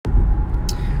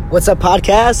What's up,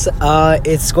 podcast?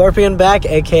 It's Scorpion back,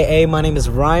 aka my name is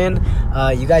Ryan.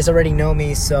 You guys already know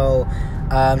me, so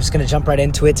I'm just gonna jump right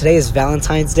into it. Today is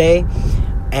Valentine's Day,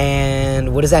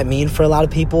 and what does that mean for a lot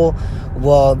of people?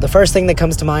 Well, the first thing that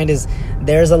comes to mind is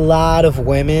there's a lot of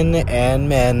women and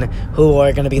men who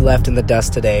are going to be left in the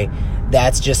dust today.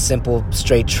 That's just simple,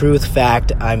 straight truth,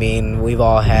 fact. I mean, we've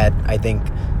all had, I think,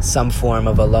 some form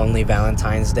of a lonely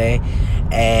Valentine's Day.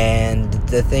 And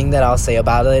the thing that I'll say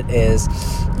about it is,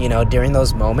 during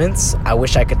those moments, I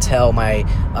wish I could tell my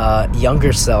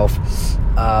younger self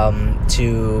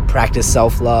to practice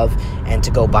self-love and to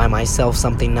go buy myself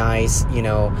something nice,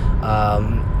 because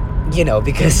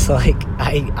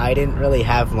I didn't really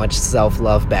have much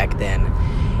self-love back then,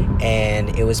 and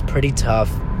it was pretty tough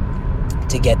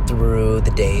to get through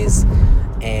the days,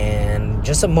 and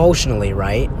just emotionally,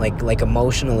 right? Like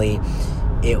emotionally,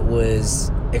 it was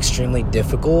extremely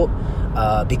difficult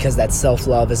because that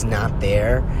self-love is not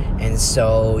there, and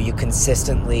so you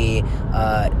consistently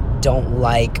don't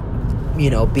like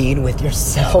being with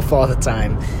yourself all the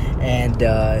time, and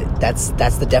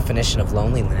that's the definition of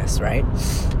loneliness, right?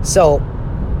 So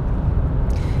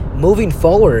moving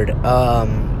forward,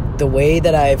 the way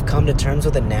that I've come to terms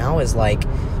with it now is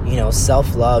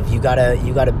self-love. You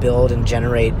gotta build and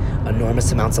generate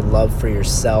enormous amounts of love for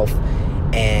yourself,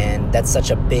 and that's such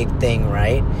a big thing,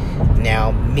 right?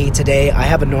 Now, me today, I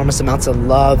have enormous amounts of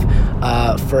love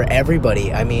for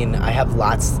everybody. I mean, I have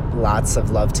lots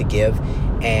of love to give,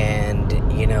 and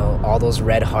all those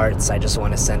red hearts, I just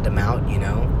want to send them out.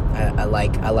 I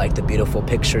like the beautiful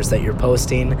pictures that you're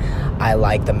posting. I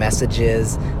like the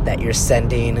messages that you're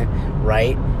sending,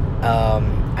 right?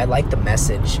 I like the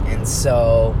message, and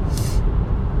so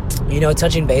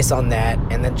touching base on that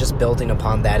and then just building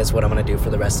upon that is what I'm going to do for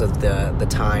the rest of the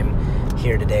time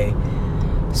here today.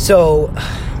 So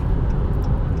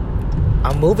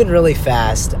I'm moving really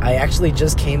fast. I actually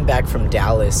just came back from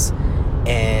Dallas,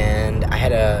 and I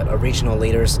had a regional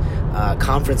leaders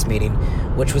conference meeting,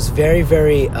 which was very,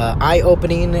 very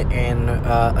eye-opening and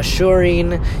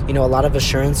assuring. A lot of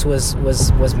assurance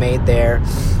was made there,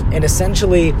 and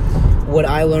essentially what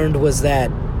I learned was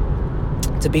that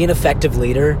to be an effective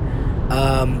leader,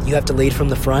 you have to lead from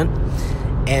the front,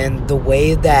 and the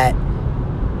way that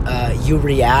you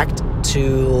react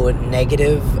to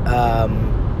negative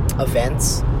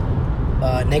events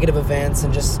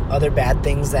and just other bad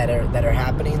things that are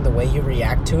happening, the way you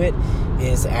react to it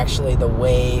is actually the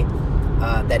way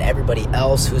that everybody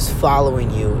else who's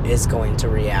following you is going to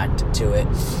react to it.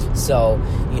 So,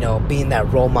 being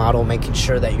that role model, making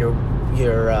sure that you're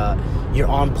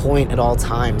on point at all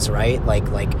times, right? Like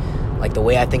the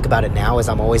way I think about it now is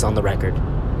I'm always on the record.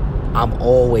 I'm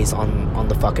always on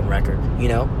the fucking record,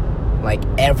 Like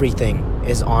everything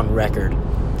is on record.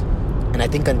 And I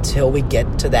think until we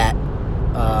get to that,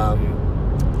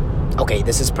 okay,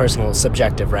 this is personal,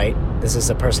 subjective, right? This is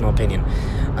a personal opinion.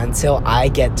 Until I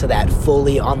get to that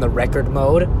fully on the record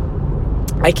mode,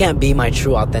 I can't be my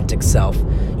true authentic self,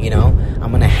 I'm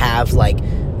going to have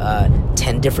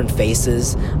 10 different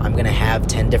faces. I'm going to have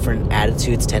 10 different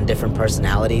attitudes, 10 different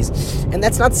personalities. And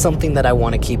that's not something that I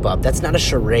want to keep up. That's not a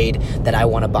charade that I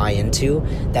want to buy into.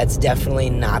 That's definitely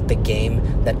not the game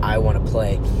that I want to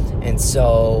play. And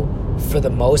so, for the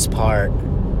most part,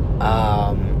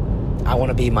 I want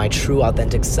to be my true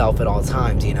authentic self at all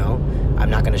times, I'm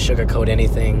not going to sugarcoat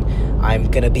anything. I'm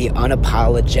going to be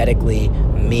unapologetically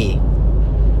me.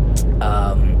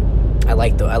 I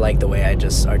like the way I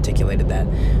just articulated that,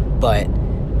 but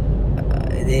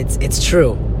it's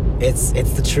true. It's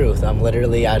the truth. I'm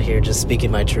literally out here just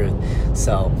speaking my truth.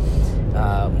 So,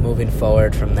 moving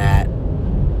forward from that,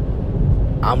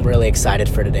 I'm really excited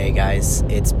for today, guys.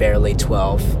 It's barely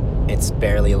 12. It's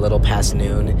barely a little past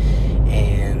noon,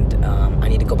 and I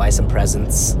need to go buy some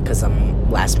presents because I'm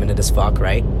last minute as fuck,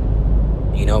 right?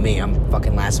 You know me, I'm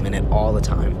fucking last minute all the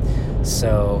time.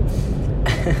 So,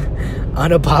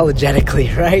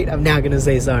 unapologetically, right? I'm not gonna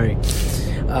say sorry.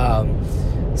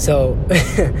 So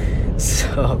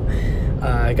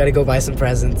I gotta go buy some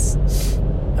presents.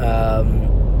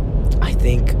 I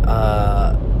think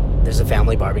there's a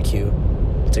family barbecue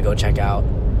to go check out.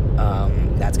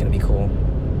 That's gonna be cool.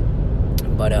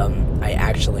 But I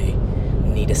actually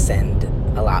need to send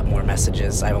a lot more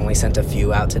messages. I've only sent a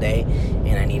few out today,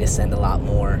 and I need to send a lot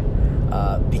more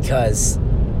because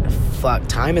fuck,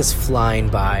 time is flying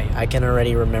by. I can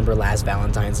already remember last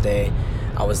Valentine's Day.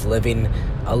 I was living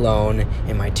alone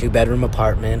in my 2-bedroom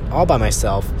apartment all by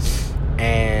myself,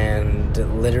 and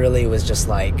literally was just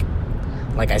like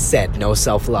I said, no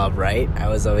self-love, right? I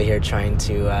was over here trying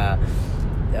to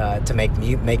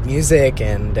make music,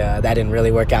 and that didn't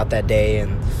really work out that day,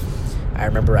 and I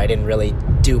remember I didn't really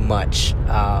do much.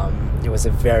 It was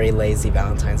a very lazy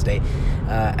Valentine's Day.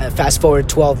 Fast forward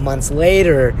 12 months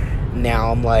later,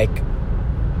 now I'm like,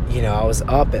 I was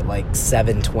up at like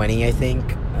 7:20, I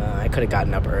think. I could have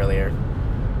gotten up earlier.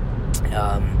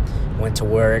 Went to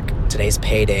work. Today's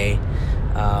payday.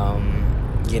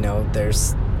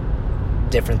 There's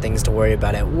different things to worry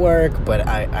about at work, but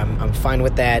I'm fine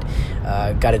with that.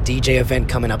 Got a DJ event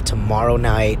coming up tomorrow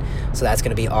night, so that's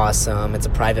going to be awesome. It's a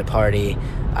private party.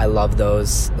 I love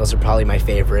those. Those are probably my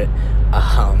favorite.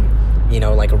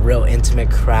 Like a real intimate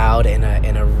crowd and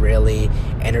a really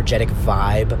energetic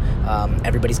vibe.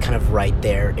 Everybody's kind of right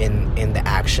there in the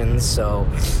action, so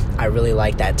I really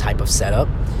like that type of setup.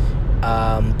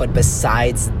 But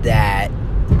besides that,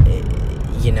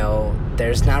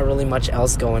 there's not really much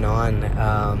else going on.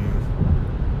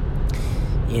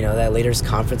 That leaders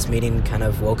conference meeting kind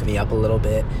of woke me up a little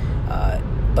bit,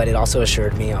 but it also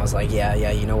assured me, I was like,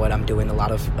 yeah, you know what, I'm doing a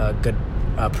lot of good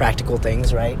practical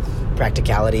things, right?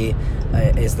 Practicality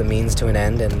is the means to an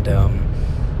end, and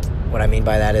what I mean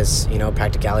by that is,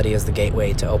 practicality is the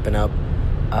gateway to open up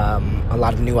a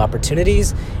lot of new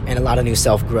opportunities and a lot of new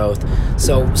self-growth.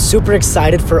 So super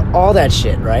excited for all that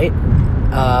shit, right?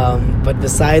 But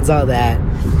besides all that,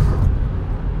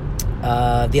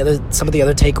 some of the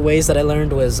other takeaways that I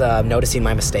learned was noticing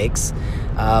my mistakes.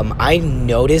 I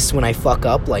notice when I fuck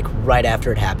up, like right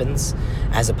after it happens,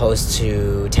 as opposed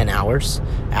to 10 hours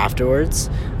afterwards.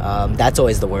 That's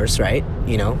always the worst, right?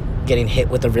 Getting hit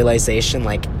with the realization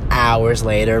like hours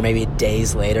later, maybe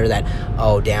days later, that,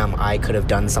 oh damn, I could have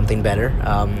done something better.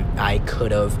 I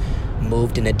could have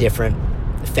moved in a different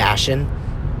fashion.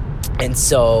 And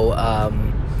so,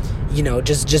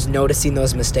 just noticing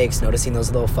those mistakes, noticing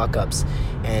those little fuck-ups,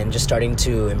 and just starting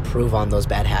to improve on those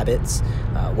bad habits,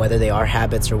 whether they are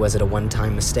habits or was it a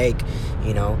one-time mistake.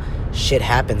 Shit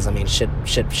happens. I mean, shit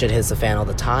hits the fan all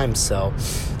the time. So,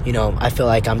 I feel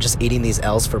like I'm just eating these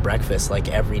L's for breakfast. Like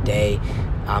every day,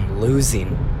 I'm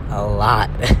losing a lot,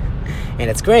 and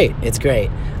it's great. It's great.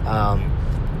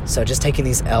 So just taking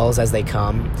these L's as they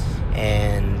come,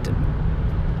 and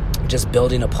just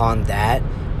building upon that.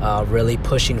 Really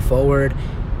pushing forward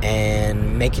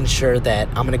and making sure that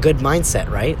I'm in a good mindset,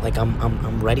 right? Like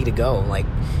I'm ready to go. Like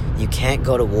you can't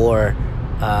go to war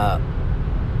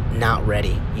not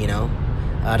ready,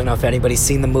 I don't know if anybody's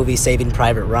seen the movie Saving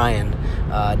Private Ryan.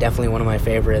 Definitely one of my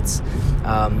favorites.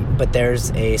 But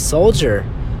there's a soldier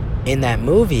in that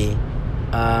movie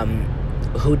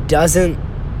who doesn't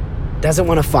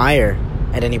want to fire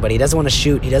at anybody. He doesn't want to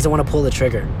shoot. He doesn't want to pull the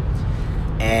trigger.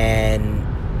 And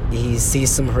he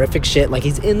sees some horrific shit. Like,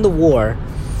 he's in the war,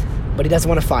 but he doesn't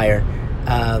want to fire.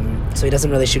 So he doesn't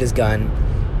really shoot his gun.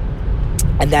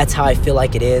 And that's how I feel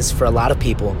like it is for a lot of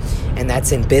people. And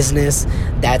that's in business.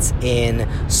 That's in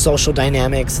social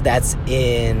dynamics. That's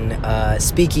in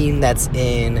speaking. That's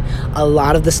in a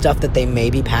lot of the stuff that they may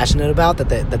be passionate about,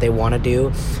 that they want to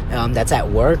do. That's at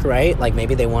work, right? Like,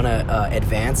 maybe they want to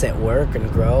advance at work and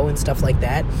grow and stuff like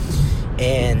that.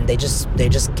 And they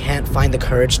just can't find the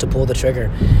courage to pull the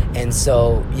trigger. And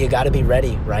so you got to be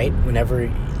ready, right?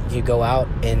 Whenever you go out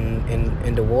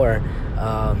into war,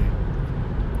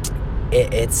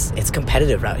 it's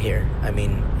competitive out here. I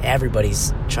mean,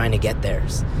 everybody's trying to get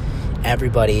theirs.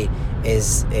 Everybody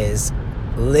is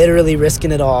literally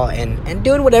risking it all and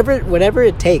doing whatever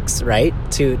it takes, right,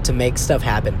 to make stuff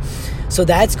happen. So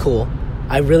that's cool.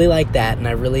 I really like that, and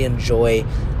I really enjoy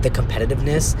the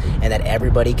competitiveness and that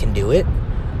everybody can do it.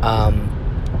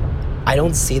 I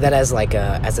don't see that as like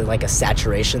a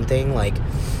saturation thing. Like,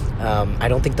 I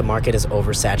don't think the market is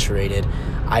oversaturated.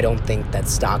 I don't think that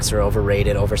stocks are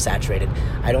overrated, oversaturated.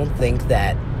 I don't think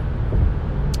that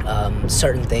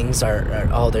certain things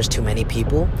are there's too many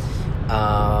people.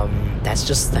 That's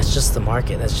just the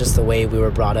market. That's just the way we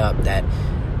were brought up, that,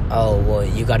 oh, well,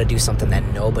 you got to do something that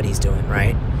nobody's doing,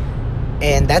 right?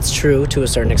 And that's true to a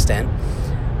certain extent.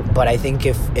 But I think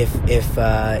if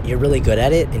you're really good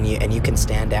at it and you can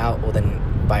stand out, well, then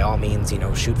by all means,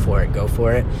 shoot for it, go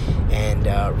for it, and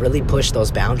really push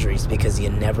those boundaries, because you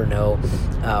never know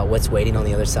what's waiting on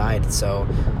the other side. So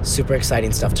super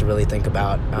exciting stuff to really think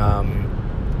about.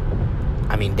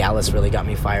 I mean, Dallas really got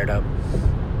me fired up.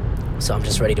 So I'm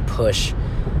just ready to push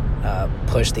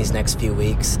these next few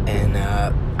weeks, and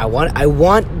I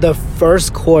want the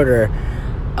first quarter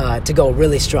to go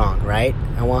really strong, right?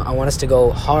 I want us to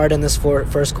go hard in this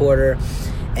first quarter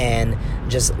and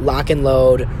just lock and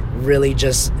load, really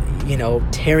just,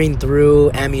 tearing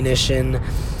through ammunition.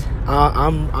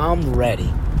 I'm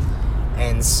ready.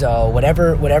 And so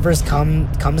whatever's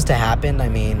comes to happen, I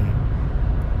mean,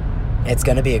 it's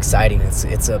going to be exciting.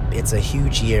 It's a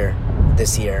huge year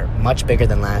this year, much bigger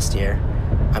than last year.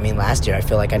 I mean, last year I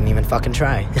feel like I didn't even fucking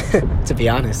try, to be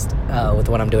honest, with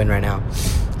what I'm doing right now.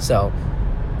 So,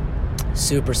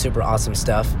 super, super awesome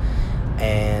stuff.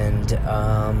 And,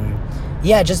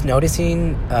 just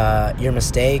noticing your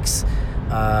mistakes.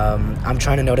 I'm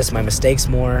trying to notice my mistakes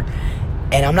more.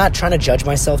 And I'm not trying to judge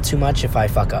myself too much if I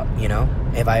fuck up, you know?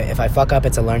 If I fuck up,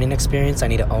 it's a learning experience. I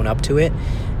need to own up to it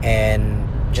and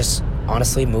just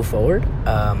honestly move forward.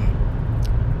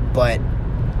 But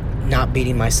not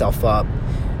beating myself up,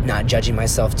 not judging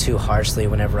myself too harshly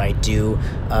whenever I do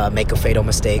make a fatal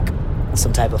mistake,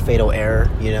 some type of fatal error,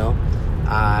 you know?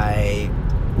 I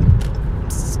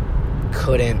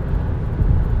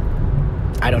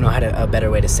don't know a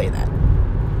better way to say that.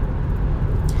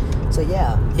 So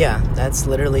yeah, that's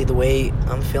literally the way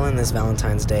I'm feeling this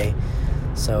Valentine's Day.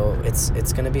 So it's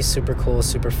going to be super cool,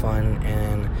 super fun,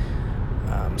 and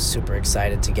I'm super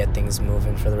excited to get things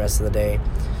moving for the rest of the day.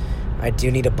 I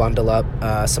do need to bundle up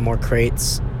some more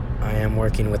crates. I am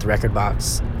working with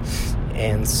Rekordbox,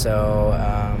 and so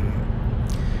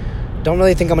don't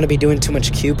really think I'm going to be doing too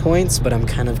much cue points, but I'm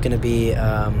kind of going to be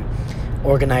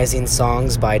organizing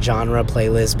songs by genre,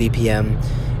 playlist, BPM,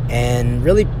 and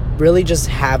really just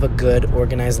have a good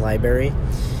organized library.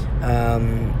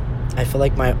 I feel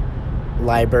like my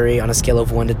library on a scale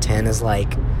of 1 to 10 is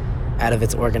like, out of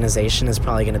its organization, is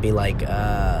probably going to be like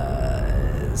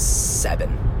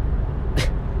 7.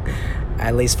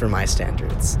 At least for my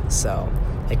standards. So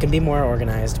it can be more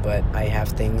organized, but I have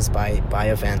things by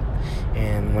event.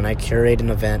 And when I curate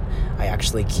an event, I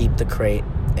actually keep the crate,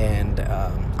 and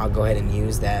I'll go ahead and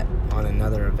use that on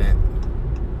another event.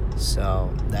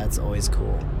 So that's always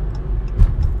cool.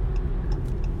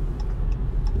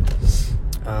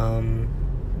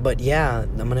 But yeah,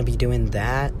 I'm gonna be doing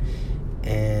that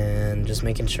and just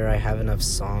making sure I have enough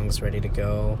songs ready to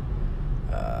go.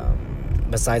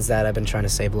 Besides that, I've been trying to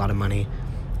save a lot of money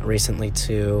recently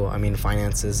too. I mean,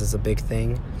 finances is a big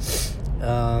thing.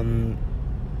 So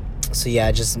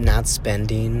yeah, just not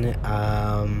spending.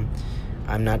 I'm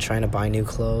not trying to buy new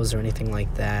clothes or anything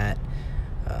like that.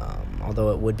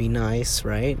 Although it would be nice,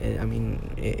 right?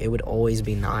 It would always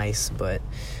be nice, but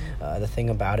the thing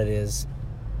about it is,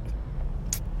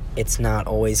 it's not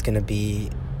always going to be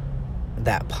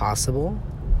that possible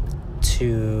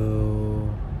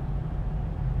to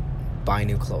buy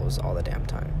new clothes all the damn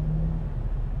time.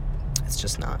 It's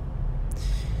just not.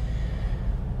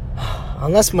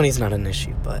 Unless money's not an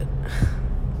issue, but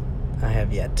I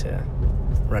have yet to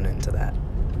run into that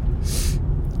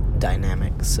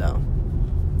dynamic. So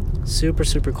super,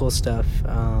 super cool stuff.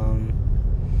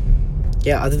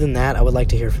 Other than that, I would like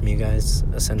to hear from you guys,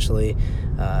 essentially,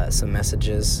 some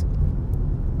messages.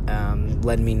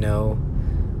 Let me know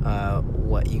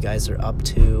what you guys are up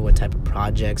to, what type of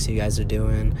projects you guys are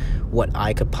doing, what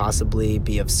I could possibly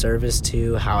be of service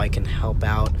to, how I can help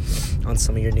out on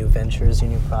some of your new ventures,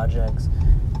 your new projects,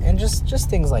 and just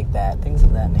things like that, things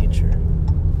of that nature.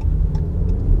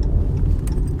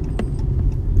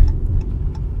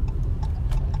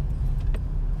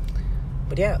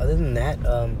 But yeah, other than that,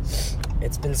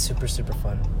 it's been super, super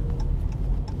fun.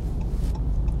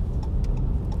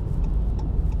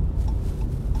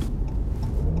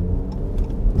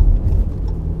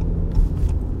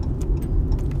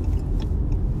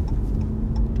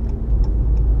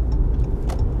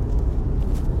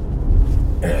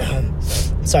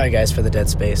 Sorry guys for the dead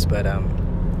space, but kind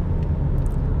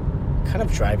of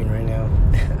driving right now.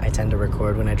 I tend to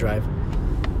record when I drive.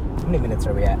 How many minutes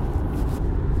are we at?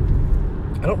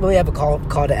 I don't really have a call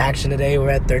to action today.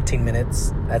 We're at 13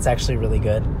 minutes. That's actually really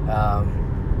good. I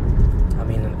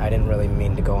didn't really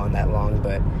mean to go on that long,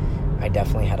 but I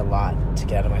definitely had a lot to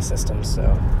get out of my system, so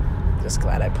just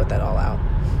glad I put that all out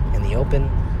in the open.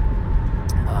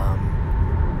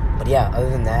 But yeah, other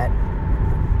than that,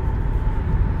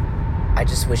 I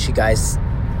just wish you guys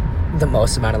the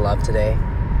most amount of love today.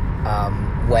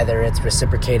 Whether it's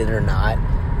reciprocated or not,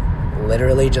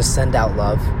 literally just send out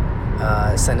love.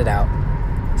 Send it out.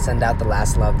 Send out the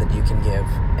last love that you can give.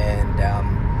 And,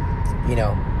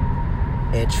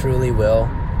 it truly will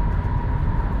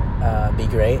be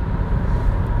great.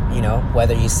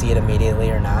 Whether you see it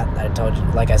immediately or not. I told you,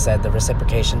 like I said, the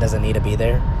reciprocation doesn't need to be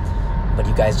there, but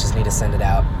you guys just need to send it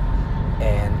out.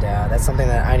 And that's something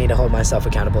that I need to hold myself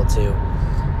accountable to.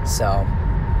 So,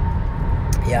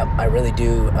 yeah, I really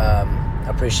do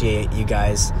appreciate you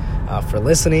guys for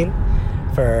listening,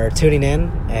 for tuning in,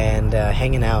 and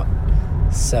hanging out.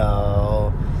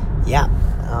 So, yeah,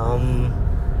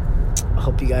 I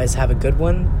hope you guys have a good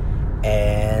one,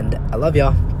 and I love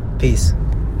y'all. Peace.